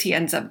series, he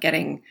ends up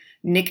getting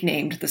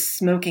nicknamed the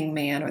smoking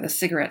man, or the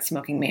cigarette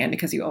smoking man,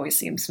 because you always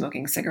see him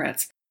smoking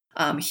cigarettes.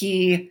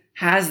 He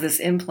has this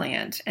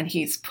implant, and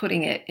he's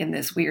putting it in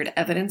this weird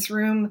evidence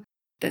room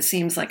that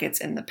seems like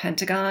it's in the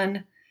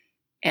Pentagon.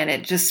 And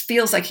it just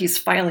feels like he's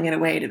filing it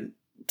away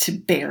to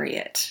bury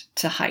it,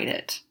 to hide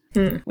it,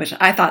 which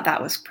I thought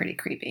that was pretty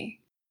creepy.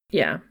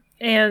 Yeah.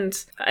 And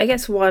I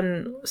guess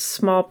one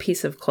small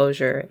piece of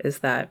closure is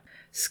that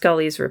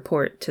Scully's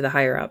report to the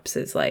higher-ups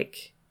is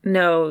like,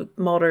 no,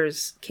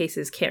 Mulder's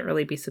cases can't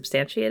really be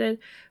substantiated,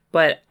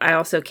 but I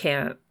also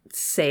can't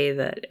say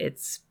that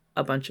it's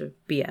a bunch of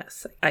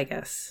BS, I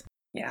guess.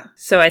 Yeah.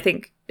 So I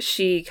think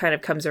she kind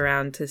of comes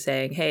around to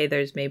saying, hey,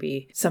 there's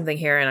maybe something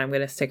here, and I'm going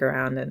to stick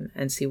around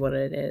and see what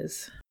it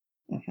is.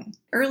 Mm-hmm.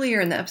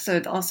 Earlier in the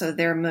episode, also,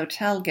 their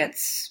motel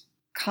gets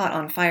caught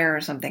on fire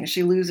or something.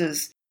 She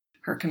loses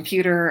her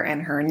computer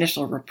and her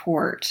initial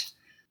report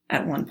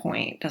at one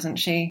point, doesn't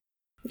she?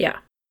 Yeah.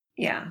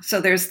 Yeah.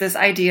 So there's this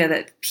idea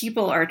that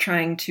people are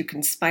trying to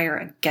conspire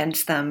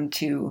against them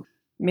to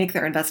make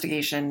their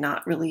investigation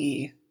not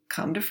really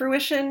come to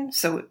fruition.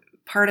 So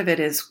part of it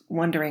is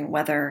wondering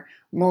whether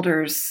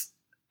Mulder's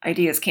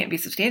ideas can't be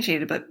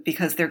substantiated, but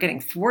because they're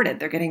getting thwarted,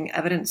 they're getting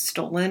evidence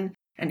stolen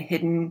and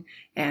hidden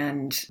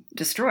and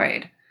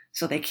destroyed.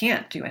 So they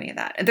can't do any of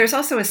that. And there's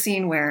also a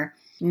scene where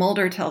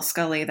Mulder tells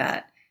Scully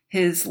that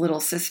his little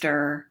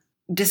sister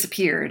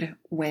disappeared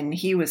when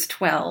he was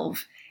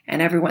 12, and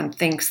everyone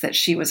thinks that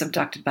she was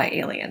abducted by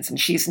aliens and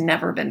she's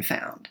never been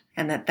found.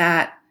 And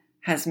that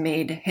has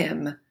made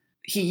him,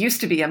 he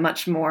used to be a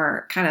much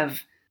more kind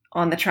of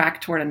on the track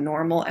toward a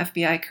normal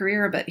FBI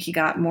career, but he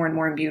got more and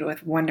more imbued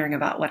with wondering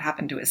about what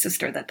happened to his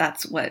sister,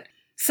 that's what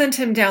sent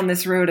him down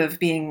this road of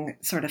being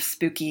sort of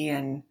spooky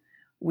and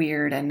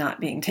weird and not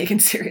being taken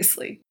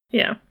seriously.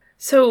 Yeah.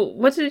 So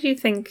what did you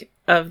think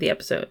of the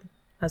episode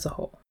as a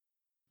whole?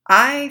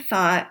 I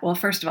thought, well,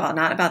 first of all,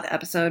 not about the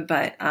episode,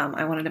 but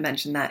I wanted to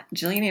mention that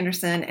Gillian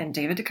Anderson and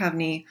David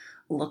Duchovny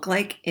look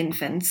like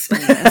infants in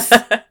this.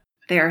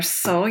 They are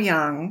so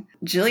young.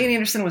 Gillian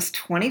Anderson was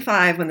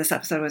 25 when this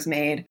episode was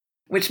made,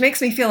 which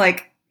makes me feel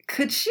like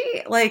could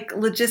she, like,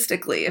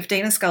 logistically, if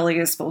Dana Scully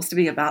is supposed to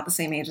be about the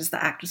same age as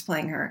the actress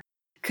playing her,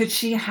 could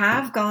she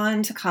have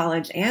gone to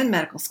college and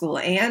medical school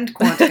and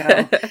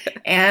Quantico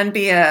and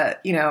be a,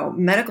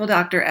 medical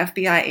doctor,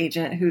 FBI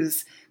agent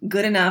who's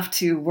good enough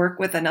to work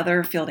with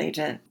another field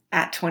agent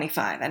at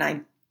 25? And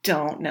I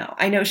don't know.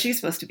 I know she's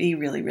supposed to be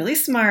really, really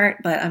smart,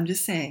 but I'm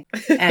just saying.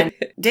 And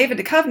David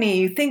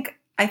Duchovny,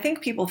 I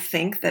think people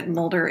think that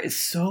Mulder is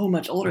so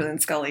much older than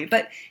Scully,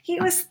 but he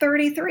was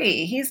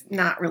 33. He's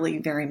not really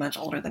very much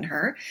older than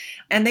her.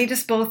 And they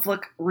just both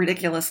look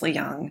ridiculously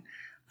young.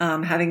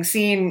 Having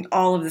seen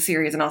all of the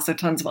series and also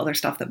tons of other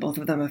stuff that both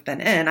of them have been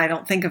in, I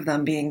don't think of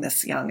them being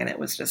this young. And it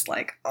was just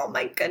like, oh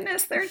my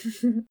goodness,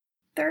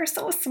 they're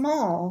so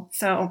small.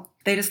 So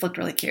they just looked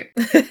really cute.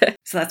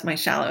 So that's my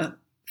shallow,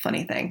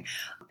 funny thing.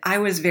 I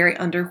was very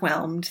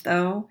underwhelmed,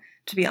 though,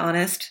 to be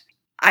honest.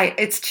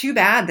 It's too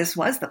bad this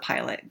was the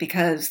pilot,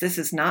 because this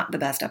is not the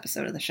best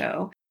episode of the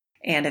show.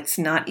 And it's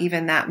not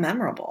even that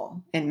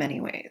memorable in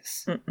many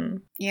ways.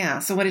 Mm-mm. Yeah.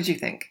 So what did you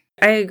think?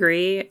 I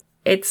agree.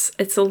 It's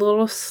a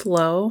little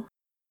slow,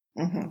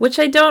 which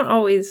I don't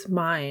always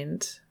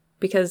mind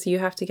because you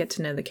have to get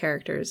to know the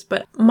characters.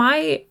 But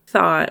my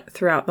thought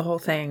throughout the whole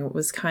thing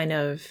was kind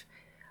of,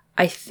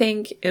 I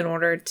think in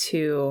order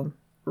to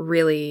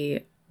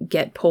really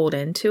get pulled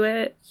into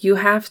it, you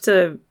have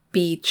to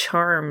be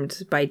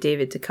charmed by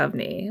David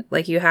Duchovny.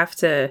 Like, you have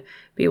to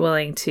be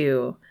willing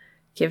to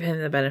give him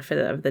the benefit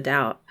of the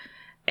doubt.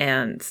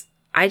 And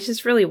I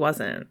just really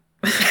wasn't.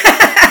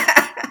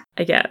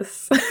 I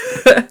guess.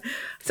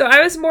 So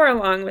I was more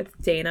along with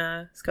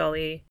Dana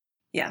Scully.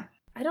 Yeah.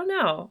 I don't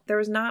know. There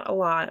was not a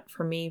lot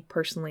for me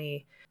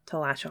personally to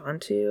latch on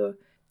to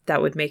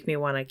that would make me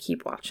want to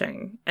keep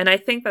watching. And I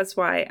think that's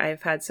why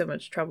I've had so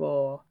much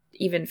trouble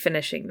even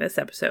finishing this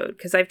episode,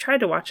 because I've tried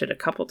to watch it a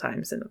couple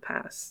times in the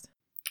past.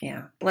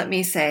 Yeah. Let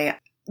me say,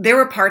 there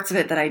were parts of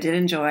it that I did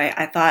enjoy.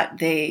 I thought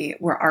they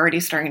were already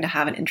starting to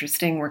have an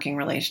interesting working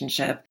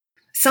relationship.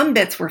 Some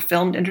bits were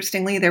filmed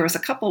interestingly. There was a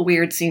couple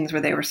weird scenes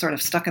where they were sort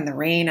of stuck in the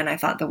rain, and I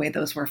thought the way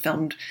those were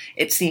filmed,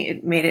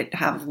 it made it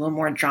have a little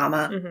more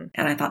drama,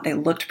 and I thought they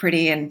looked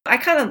pretty. And I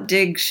kind of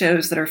dig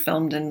shows that are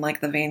filmed in,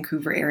 like, the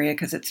Vancouver area,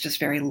 because it's just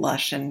very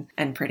lush and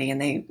pretty, and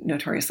they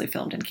notoriously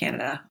filmed in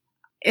Canada.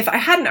 If I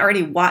hadn't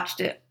already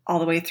watched it all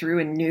the way through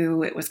and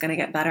knew it was going to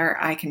get better,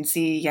 I can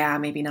see, yeah,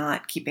 maybe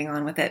not keeping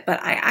on with it. But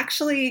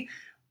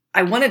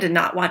I wanted to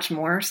not watch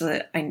more so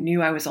that I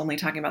knew I was only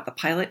talking about the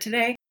pilot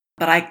today.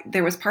 But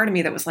there was part of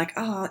me that was like,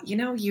 oh,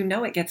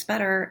 it gets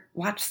better.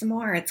 Watch some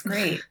more. It's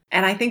great.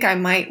 And I think I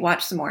might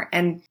watch some more.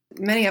 And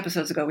many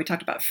episodes ago, we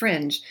talked about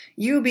Fringe.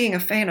 You being a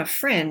fan of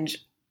Fringe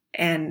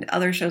and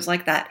other shows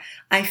like that,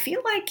 I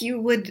feel like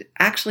you would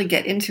actually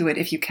get into it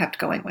if you kept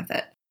going with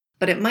it.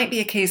 But it might be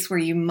a case where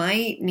you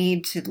might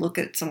need to look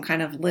at some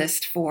kind of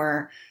list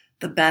for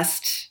the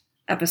best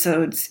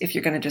episodes if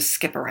you're going to just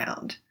skip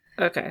around.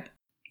 Okay.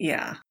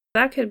 Yeah.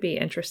 That could be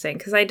interesting,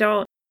 because I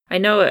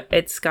know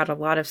it's got a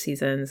lot of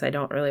seasons. I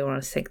don't really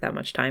want to sink that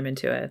much time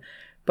into it.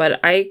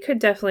 But I could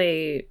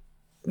definitely,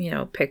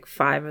 pick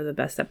 5 of the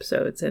best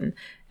episodes and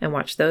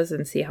watch those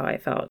and see how I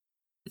felt.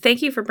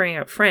 Thank you for bringing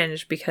up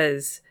Fringe,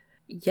 because,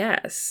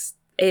 yes,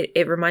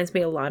 it reminds me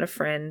a lot of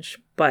Fringe,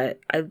 but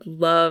I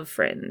love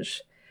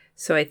Fringe.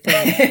 So I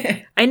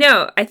think,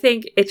 I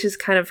think it just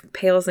kind of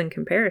pales in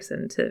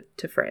comparison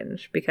to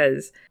Fringe,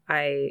 because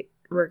I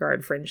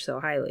regard Fringe so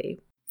highly.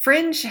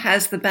 Fringe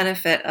has the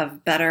benefit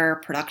of better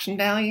production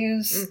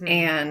values.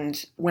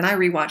 And when I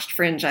rewatched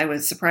Fringe, I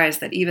was surprised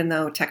that even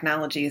though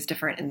technology is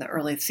different in the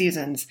early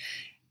seasons,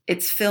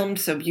 it's filmed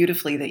so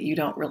beautifully that you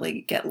don't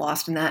really get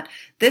lost in that.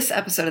 This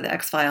episode of The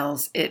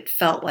X-Files, it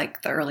felt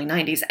like the early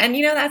 90s. And,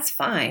 that's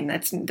fine.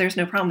 There's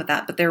no problem with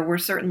that. But there were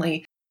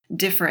certainly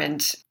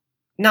different,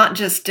 not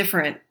just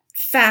different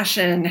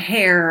fashion,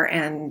 hair,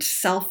 and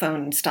cell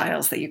phone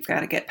styles that you've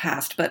got to get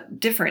past, but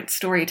different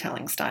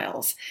storytelling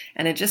styles.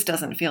 And it just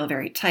doesn't feel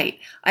very tight.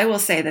 I will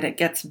say that it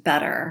gets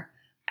better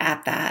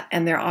at that.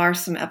 And there are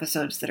some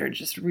episodes that are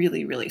just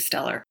really, really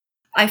stellar.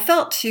 I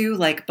felt too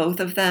like both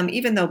of them,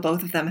 even though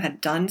both of them had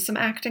done some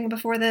acting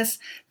before this,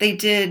 they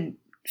did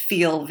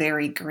feel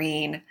very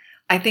green.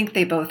 I think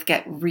they both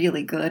get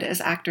really good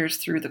as actors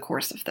through the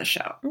course of the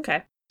show.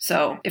 Okay.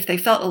 So if they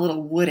felt a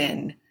little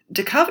wooden,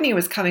 Duchovny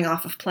was coming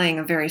off of playing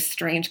a very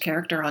strange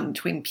character on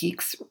Twin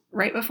Peaks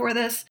right before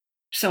this.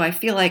 So I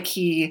feel like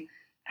he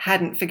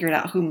hadn't figured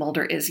out who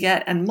Mulder is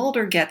yet. And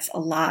Mulder gets a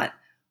lot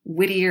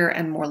wittier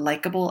and more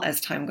likable as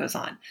time goes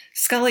on.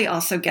 Scully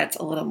also gets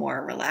a little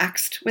more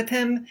relaxed with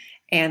him.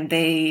 And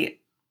they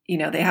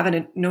have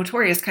a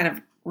notorious kind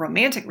of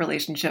romantic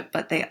relationship,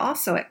 but they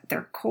also at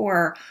their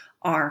core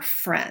are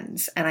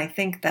friends. And I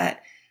think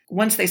that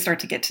once they start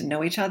to get to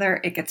know each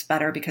other, it gets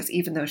better, because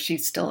even though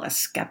she's still a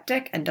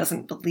skeptic and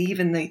doesn't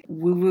believe in the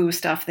woo-woo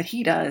stuff that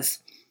he does,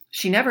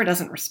 she never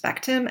doesn't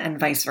respect him, and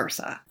vice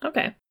versa.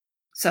 Okay.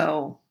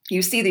 So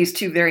you see these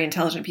two very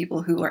intelligent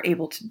people who are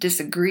able to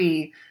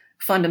disagree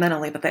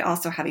fundamentally, but they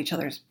also have each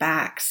other's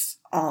backs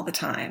all the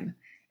time.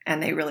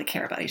 and they really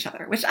care about each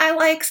other, which I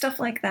like stuff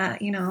like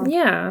that, you know?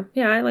 Yeah,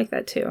 I like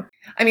that too.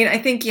 I mean, I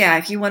think, yeah,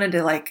 if you wanted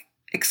to like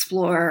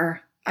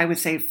explore, I would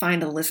say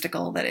find a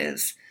listicle that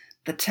is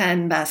the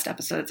 10 best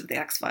episodes of The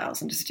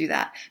X-Files and just do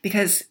that.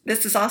 Because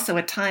this is also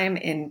a time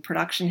in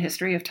production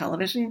history of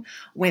television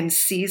when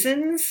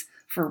seasons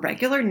for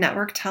regular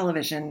network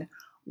television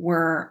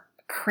were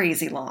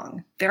crazy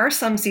long. There are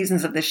some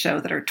seasons of this show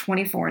that are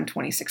 24 and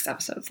 26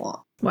 episodes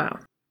long. Wow.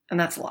 And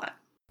that's a lot.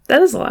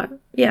 That is a lot.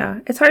 Yeah.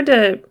 It's hard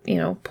to,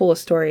 pull a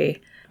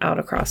story out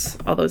across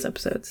all those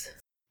episodes.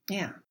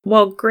 Yeah.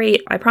 Well,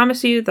 great. I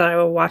promise you that I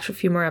will watch a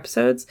few more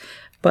episodes,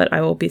 but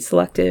I will be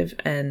selective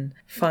and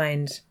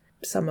find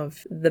some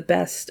of the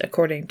best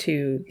according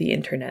to the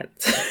internet.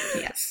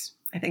 Yes.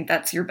 I think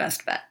that's your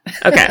best bet.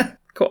 Okay,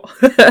 cool.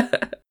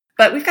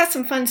 But we've got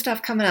some fun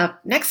stuff coming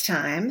up next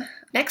time.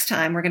 Next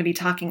time, we're going to be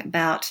talking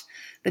about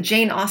the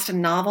Jane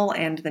Austen novel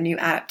and the new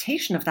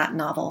adaptation of that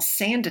novel,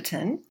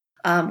 Sanditon.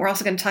 We're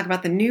also going to talk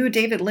about the new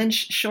David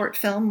Lynch short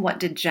film, What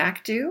Did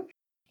Jack Do?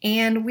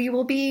 And we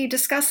will be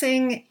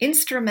discussing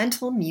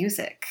instrumental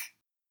music.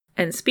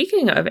 And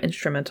speaking of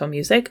instrumental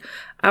music,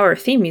 our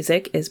theme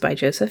music is by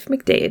Joseph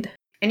McDade.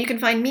 And you can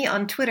find me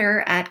on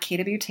Twitter at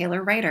KW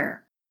Taylor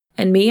Writer.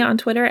 And me on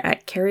Twitter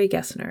at Carrie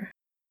Gessner.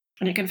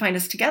 And you can find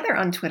us together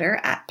on Twitter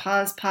at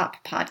Pause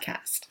Pop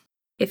Podcast.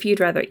 If you'd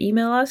rather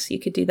email us, you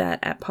could do that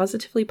at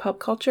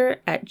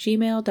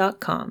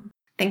positivelypopculture@gmail.com.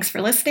 Thanks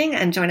for listening,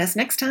 and join us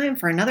next time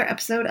for another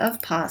episode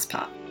of Pause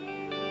Pop.